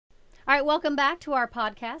All right, welcome back to our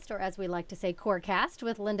podcast, or as we like to say, Corecast,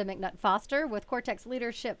 with Linda McNutt-Foster with Cortex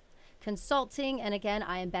Leadership Consulting. And again,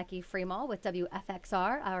 I am Becky Freemall with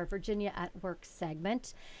WFXR, our Virginia at Work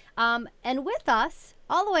segment. And with us,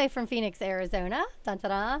 all the way from Phoenix, Arizona,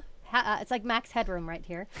 dun-ta-da, it's like Max Headroom right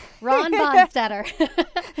here, Ron Bonnstetter.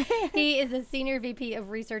 He is a Senior VP of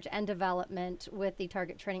Research and Development with the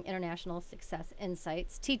Target Training International Success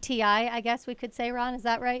Insights. TTI, I guess we could say, Ron, is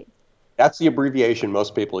that right? That's the abbreviation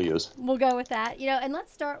most people use. We'll go with that. And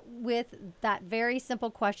let's start with that very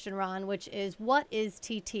simple question, Ron, which is, what is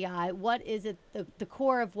TTI? What is it, the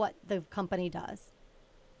core of what the company does?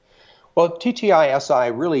 Well, TTI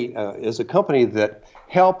SI really is a company that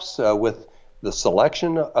helps with the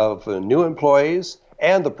selection of new employees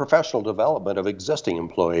and the professional development of existing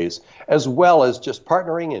employees, as well as just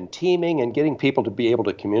partnering and teaming and getting people to be able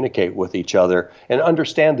to communicate with each other and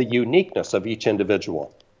understand the uniqueness of each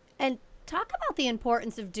individual. And talk about the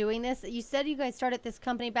importance of doing this. You said you guys started this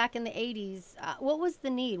company back in the 80s. What was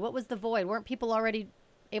the need? What was the void? Weren't people already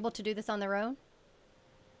able to do this on their own?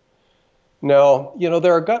 No,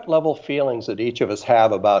 there are gut level feelings that each of us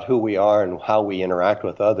have about who we are and how we interact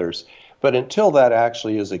with others. But until that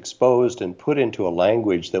actually is exposed and put into a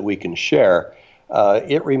language that we can share,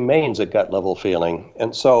 it remains a gut level feeling.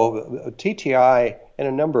 And so TTI and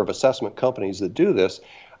a number of assessment companies that do this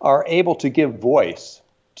are able to give voice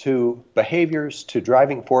to behaviors, to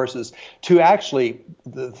driving forces, to actually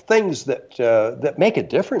the things that make a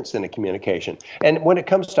difference in a communication. And when it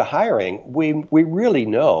comes to hiring, we really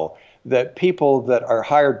know that people that are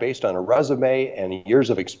hired based on a resume and years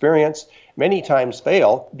of experience many times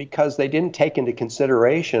fail because they didn't take into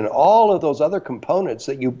consideration all of those other components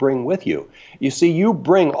that you bring with you. You see, you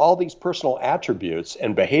bring all these personal attributes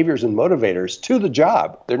and behaviors and motivators to the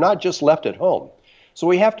job. They're not just left at home. So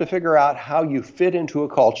we have to figure out how you fit into a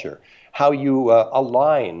culture, how you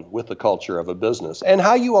align with the culture of a business, and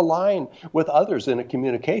how you align with others in a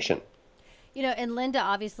communication. And Linda,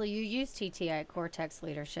 obviously you use TTI Cortex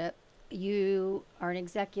Leadership. You are an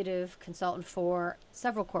executive consultant for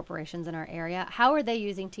several corporations in our area. How are they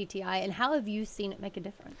using TTI, and how have you seen it make a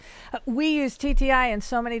difference? We use TTI in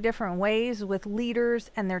so many different ways with leaders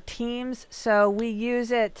and their teams. So we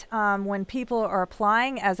use it when people are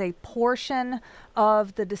applying as a portion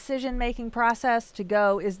of the decision-making process to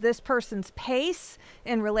go, is this person's pace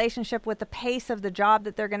in relationship with the pace of the job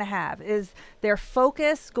that they're going to have? Is their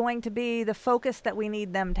focus going to be the focus that we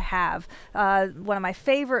need them to have? One of my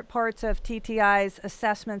favorite parts of TTI's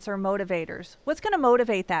assessments are motivators. What's going to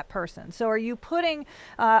motivate that person? So are you putting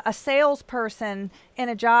a salesperson in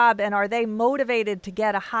a job, and are they motivated to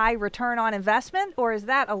get a high return on investment, or is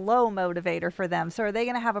that a low motivator for them? So are they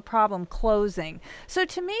going to have a problem closing? So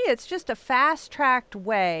to me, it's just a fast-tracked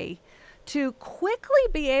way to quickly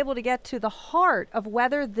be able to get to the heart of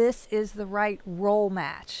whether this is the right role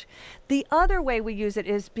match. The other way we use it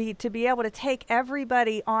is to be able to take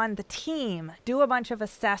everybody on the team, do a bunch of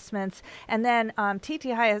assessments, and then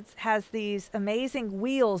TTI has these amazing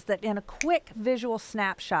wheels that in a quick visual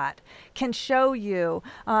snapshot can show you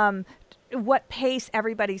what pace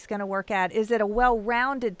everybody's going to work at. Is it a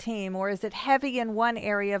well-rounded team, or is it heavy in one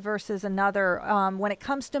area versus another? When it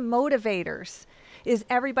comes to motivators, is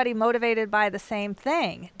everybody motivated by the same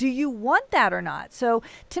thing? Do you want that or not? So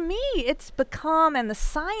to me, it's become, and the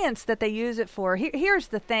science that they use it for, here's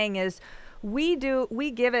the thing is, we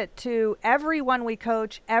give it to everyone we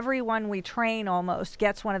coach, everyone we train almost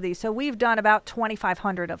gets one of these. So we've done about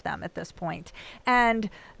 2,500 of them at this point. And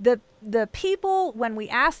the people, when we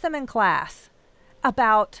ask them in class,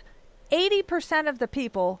 about 80% of the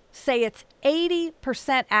people say it's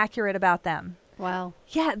 80% accurate about them. Wow.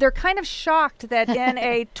 Yeah, they're kind of shocked that in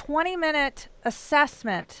a 20-minute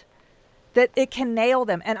assessment that it can nail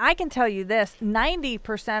them. And I can tell you this,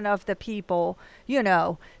 90% of the people,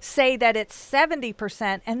 say that it's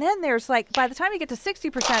 70%. And then there's like, by the time you get to 60%,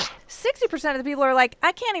 60% of the people are like,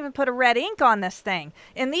 I can't even put a red ink on this thing.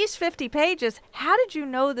 In these 50 pages, how did you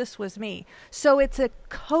know this was me? So it's a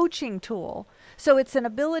coaching tool. So it's an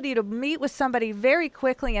ability to meet with somebody very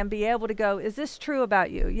quickly and be able to go, is this true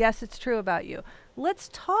about you? Yes, it's true about you. Let's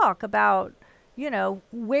talk about,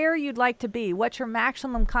 where you'd like to be, what your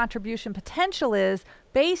maximum contribution potential is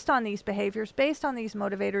based on these behaviors, based on these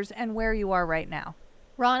motivators, and where you are right now.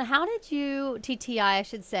 Ron, how did you, TTI, I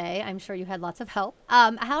should say, I'm sure you had lots of help.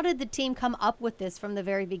 How did the team come up with this from the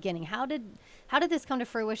very beginning? How did this come to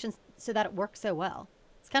fruition so that it worked so well?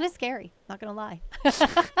 It's kind of scary, not going to lie.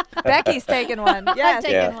 Becky's taking one. Yes.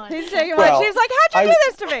 I'm taking one. He's taking one. She's like, how'd you do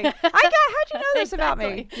this to me? How'd you know this about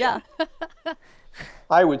me? Yeah.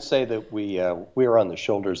 I would say that we are on the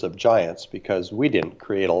shoulders of giants because we didn't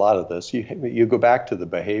create a lot of this. You go back to the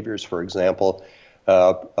behaviors, for example,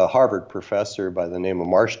 a Harvard professor by the name of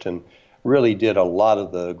Marston really did a lot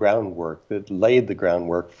of the groundwork, that laid the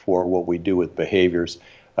groundwork for what we do with behaviors.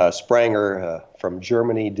 Spranger from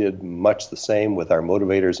Germany did much the same with our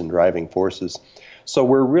motivators and driving forces. So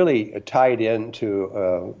we're really tied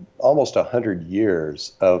into almost 100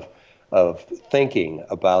 years of thinking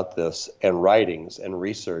about this and writings and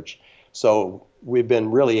research. So we've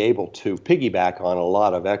been really able to piggyback on a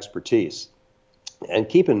lot of expertise. And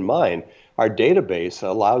keep in mind, our database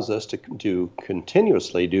allows us to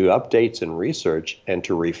continuously do updates and research and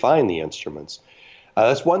to refine the instruments.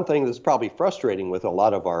 That's one thing that's probably frustrating with a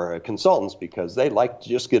lot of our consultants because they like to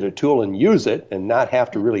just get a tool and use it and not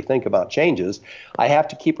have to really think about changes. I have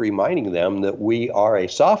to keep reminding them that we are a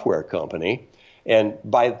software company. And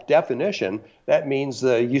by definition, that means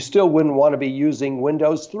you still wouldn't want to be using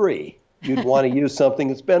Windows 3. You'd want to use something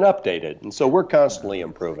that's been updated. And so we're constantly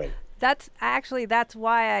improving. That's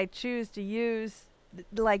why I choose to use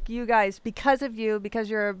like you guys, because of you, because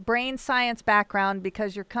you're a brain science background,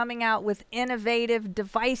 because you're coming out with innovative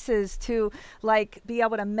devices to like be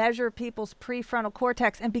able to measure people's prefrontal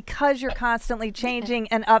cortex, and because you're constantly changing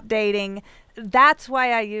and updating. That's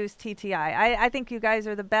why I use TTI. I think you guys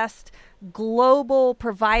are the best global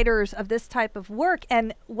providers of this type of work.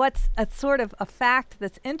 And what's a sort of a fact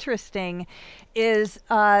that's interesting is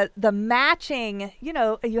the matching. You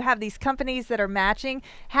know, you have these companies that are matching.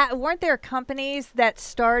 Weren't there companies that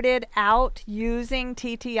started out using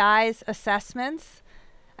TTI's assessments?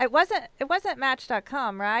 It wasn't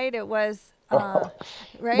Match.com, right? It was.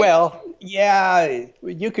 Right? Well, yeah,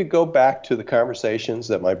 you could go back to the conversations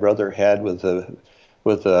that my brother had with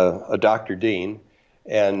a Dr. Dean,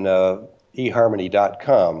 and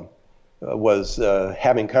eHarmony.com was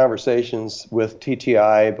having conversations with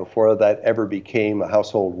TTI before that ever became a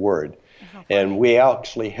household word. And we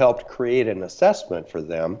actually helped create an assessment for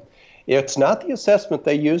them. It's not the assessment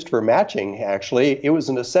they used for matching, actually. It was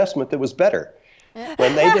an assessment that was better.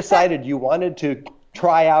 When they decided you wanted to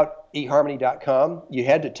try out eHarmony.com, you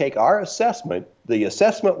had to take our assessment. The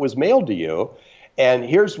assessment was mailed to you, and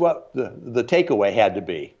here's what the takeaway had to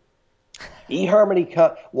be.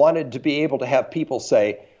 eHarmony wanted to be able to have people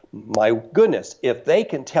say, my goodness, if they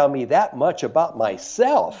can tell me that much about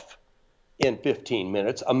myself in 15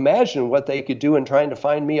 minutes, imagine what they could do in trying to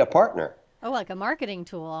find me a partner. Oh, like a marketing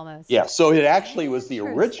tool almost. Yeah, so it actually was the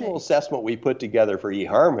original assessment we put together for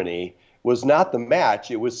eHarmony was not the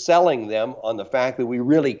match. It was selling them on the fact that we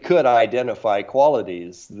really could identify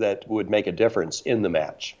qualities that would make a difference in the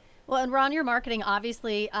match. Well, and Ron, your marketing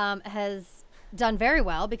obviously has done very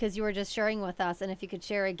well because you were just sharing with us, and if you could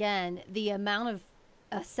share again, the amount of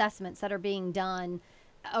assessments that are being done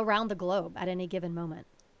around the globe at any given moment.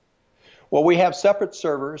 Well, we have separate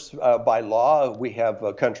servers by law. We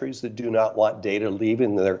have countries that do not want data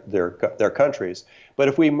leaving their countries. But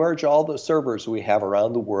if we merge all the servers we have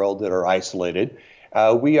around the world that are isolated,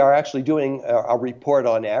 we are actually doing a report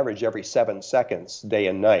on average every 7 seconds, day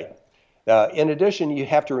and night. In addition, you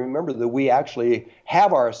have to remember that we actually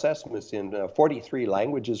have our assessments in 43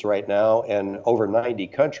 languages right now, and over 90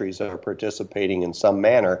 countries are participating in some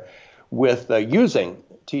manner with using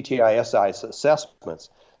TTI SI's assessments.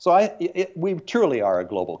 So we truly are a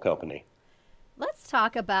global company. Let's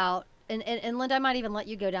talk about, and Linda, I might even let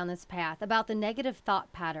you go down this path, about the negative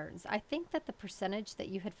thought patterns. I think that the percentage that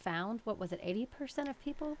you had found, what was it, 80% of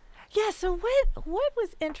people? Yeah, so what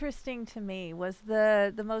was interesting to me was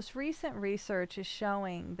the most recent research is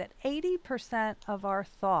showing that 80% of our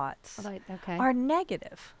thoughts are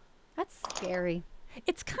negative. That's scary.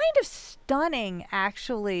 It's kind of stunning,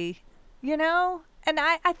 actually, you know? And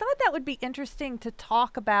I thought that would be interesting to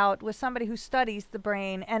talk about with somebody who studies the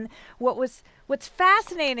brain. And what's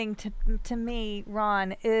fascinating to me,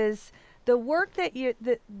 Ron, is the work that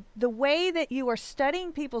the way that you are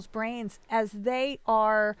studying people's brains as they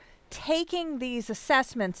are taking these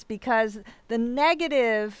assessments, because the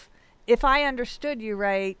negative, if I understood you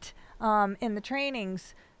right, in the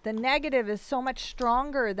trainings, the negative is so much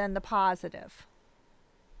stronger than the positive.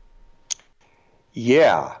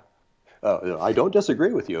 Yeah. I don't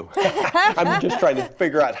disagree with you. I'm just trying to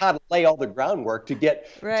figure out how to lay all the groundwork to get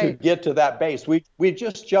to that base. We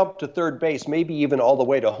just jumped to third base, maybe even all the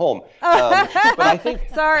way to home. But I think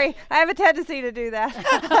sorry, I have a tendency to do that.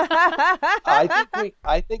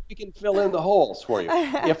 I think we can fill in the holes for you.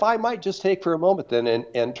 If I might just take for a moment then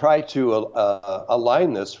and try to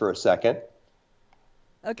align this for a second.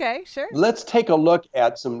 Okay, sure. Let's take a look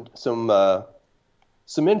at some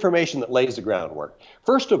information that lays the groundwork.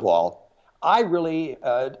 First of all,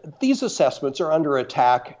 these assessments are under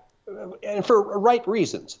attack, and for right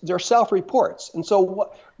reasons. They're self-reports. And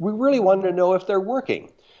so we really wanted to know if they're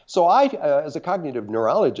working. So I, as a cognitive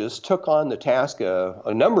neurologist, took on the task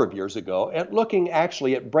a number of years ago at looking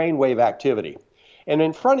actually at brainwave activity. And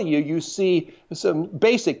in front of you, you see some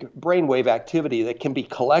basic brainwave activity that can be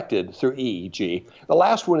collected through EEG. The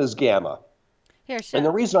last one is gamma. Here, sure. And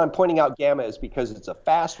the reason I'm pointing out gamma is because it's a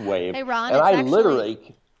fast wave. Hey, Ron, and it's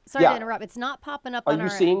actually, sorry to interrupt. It's not popping up on our... Are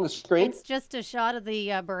you seeing the screen? It's just a shot of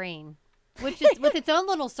the brain, which is with its own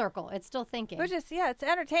little circle. It's still thinking. Which is, yeah, it's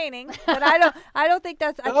entertaining. But I don't think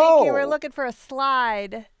that's, I think you were looking for a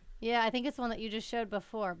slide. Yeah, I think it's the one that you just showed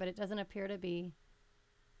before, but it doesn't appear to be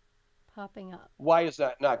popping up. Why is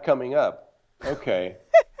that not coming up? Okay.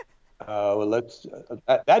 Well,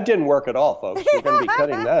 that didn't work at all, folks. We're going to be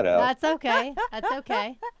cutting that out. That's okay. That's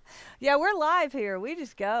okay. Yeah, we're live here. We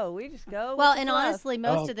just go. Well, and honestly,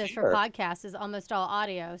 most of this for podcasts is almost all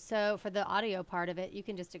audio. So for the audio part of it, you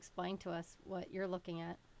can just explain to us what you're looking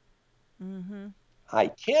at. Mm-hmm. I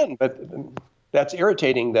can, but that's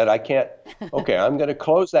irritating that I can't. Okay, I'm going to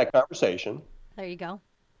close that conversation. There you go.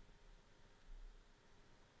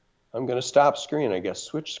 I'm going to stop screen, I guess.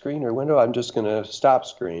 Switch screen or window. I'm just going to stop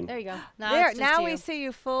screen. There you go. Now we see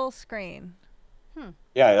you full screen.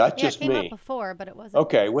 Yeah, that's just me. It came me. up before, but it wasn't.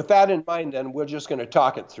 Okay, with that in mind, then we're just going to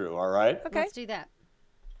talk it through, all right? Okay. Let's do that.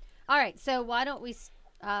 All right, so why don't we,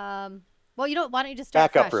 why don't you just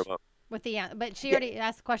start back up for a moment. With the, but she already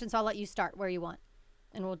asked the question, so I'll let you start where you want,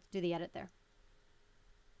 and we'll do the edit there.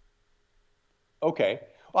 Okay.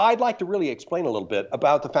 Well, I'd like to really explain a little bit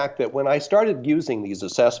about the fact that when I started using these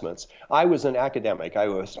assessments, I was an academic.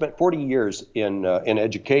 I spent 40 years in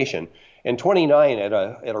education and 29 at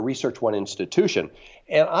a Research One institution.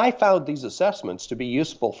 And I found these assessments to be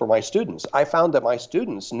useful for my students. I found that my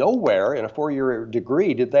students, nowhere in a 4-year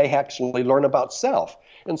degree did they actually learn about self.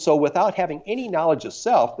 And so without having any knowledge of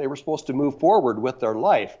self, they were supposed to move forward with their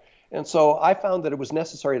life. And so I found that it was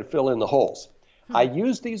necessary to fill in the holes. I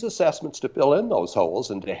used these assessments to fill in those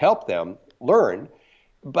holes and to help them learn,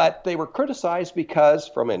 but they were criticized because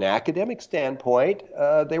from an academic standpoint,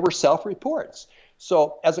 they were self-reports.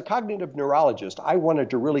 So as a cognitive neurologist, I wanted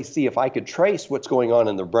to really see if I could trace what's going on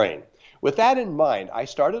in the brain. With that in mind, I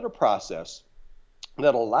started a process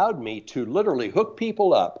that allowed me to literally hook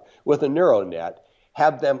people up with a neural net,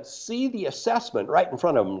 have them see the assessment right in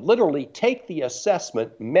front of them, literally take the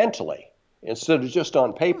assessment mentally instead of just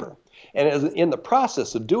on paper. And in the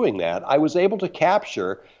process of doing that, I was able to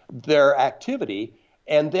capture their activity,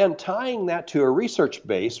 and then tying that to a research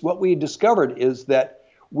base, what we discovered is that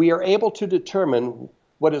we are able to determine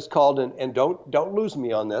what is called, and don't lose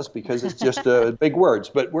me on this because it's just big words,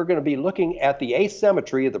 but we're going to be looking at the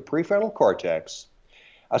asymmetry of the prefrontal cortex,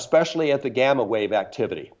 especially at the gamma wave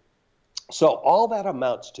activity. So all that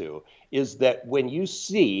amounts to is that when you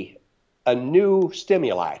see a new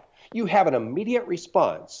stimuli, you have an immediate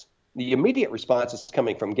response. The immediate response is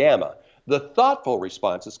coming from gamma. The thoughtful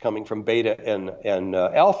response is coming from beta and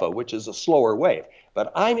alpha, which is a slower wave.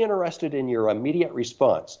 But I'm interested in your immediate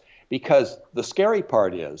response because the scary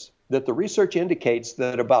part is that the research indicates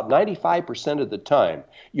that about 95% of the time,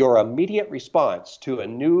 your immediate response to a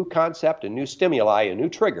new concept, a new stimuli, a new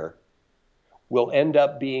trigger, will end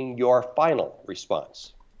up being your final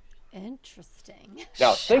response. Interesting.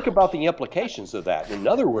 Now, think about the implications of that. In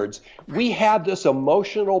other words, we have this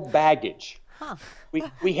emotional baggage.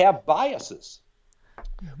 We have biases.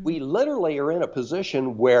 We literally are in a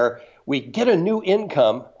position where we get a new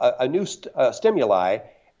income, a new stimuli,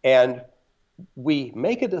 and we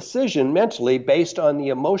make a decision mentally based on the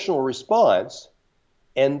emotional response,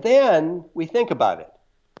 and then we think about it.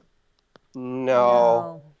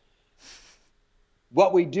 No.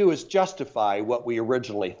 What we do is justify what we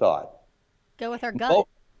originally thought. Go with our gut.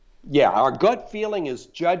 Yeah, our gut feeling is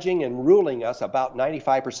judging and ruling us about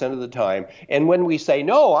 95% of the time. And when we say,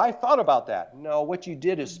 no, I thought about that. No, what you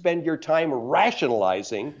did is spend your time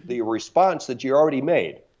rationalizing the response that you already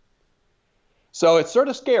made. So it's sort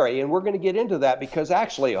of scary, and we're going to get into that because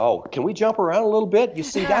actually, can we jump around a little bit? You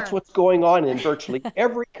see, that's what's going on in virtually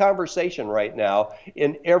every conversation right now,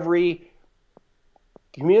 in every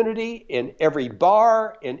community, in every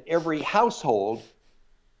bar, in every household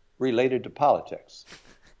related to politics.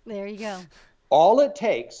 There you go. All it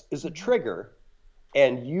takes is a trigger,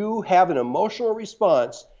 and you have an emotional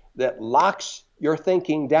response that locks your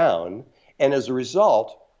thinking down, and as a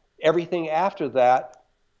result, everything after that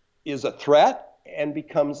is a threat and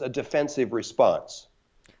becomes a defensive response.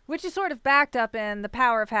 Which is sort of backed up in The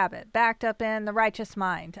Power of Habit, backed up in The Righteous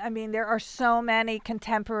Mind. I mean, there are so many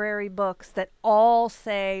contemporary books that all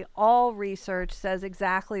research says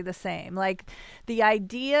exactly the same. Like the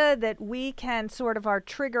idea that we can sort of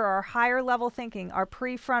trigger our higher level thinking, our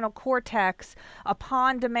prefrontal cortex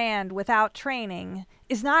upon demand without training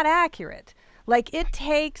is not accurate. Like it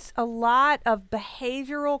takes a lot of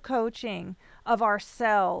behavioral coaching of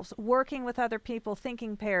ourselves, working with other people,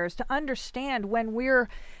 thinking pairs, to understand when we're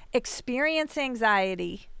experiencing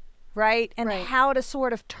anxiety, right? And how to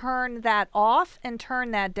sort of turn that off and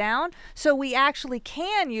turn that down so we actually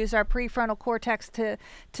can use our prefrontal cortex to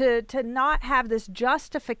not have this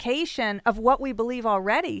justification of what we believe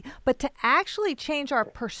already, but to actually change our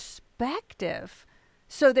perspective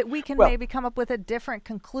so that we can maybe come up with a different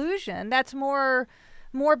conclusion that's more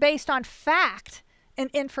based on fact and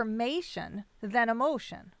information than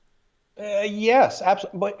emotion. Yes,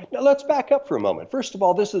 absolutely. But let's back up for a moment. First of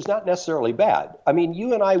all, this is not necessarily bad. I mean,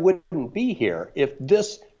 you and I wouldn't be here if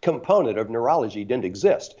this component of neurology didn't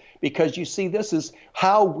exist. Because you see, this is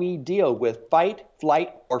how we deal with fight,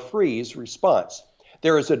 flight, or freeze response.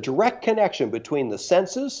 There is a direct connection between the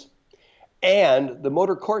senses and the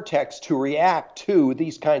motor cortex to react to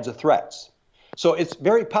these kinds of threats. So it's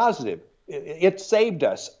very positive. It saved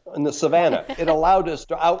us in the savannah. It allowed us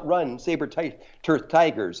to outrun saber-toothed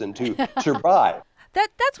tigers and to survive.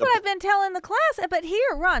 That's what I've been telling the class. But here,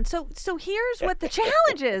 Ron, so here's what the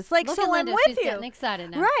challenge is. Like, Look so at Linda, I'm with she's you. Getting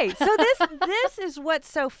excited now. Right. So this is what's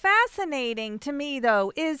so fascinating to me,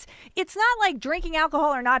 though, is it's not like drinking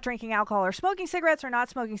alcohol or not drinking alcohol or smoking cigarettes or not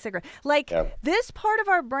smoking cigarettes. Like this part of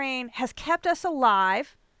our brain has kept us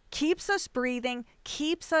alive, keeps us breathing,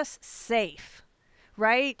 keeps us safe.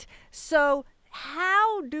 Right? So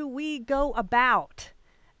how do we go about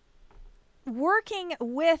working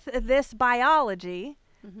with this biology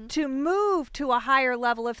to move to a higher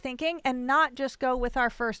level of thinking and not just go with our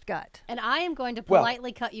first gut? And I am going to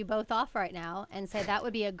politely cut you both off right now and say that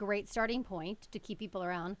would be a great starting point to keep people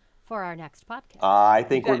around for our next podcast. I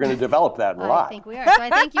think we're going to develop that a lot. I think we are. So I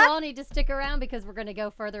think you all need to stick around because we're going to go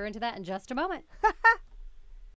further into that in just a moment.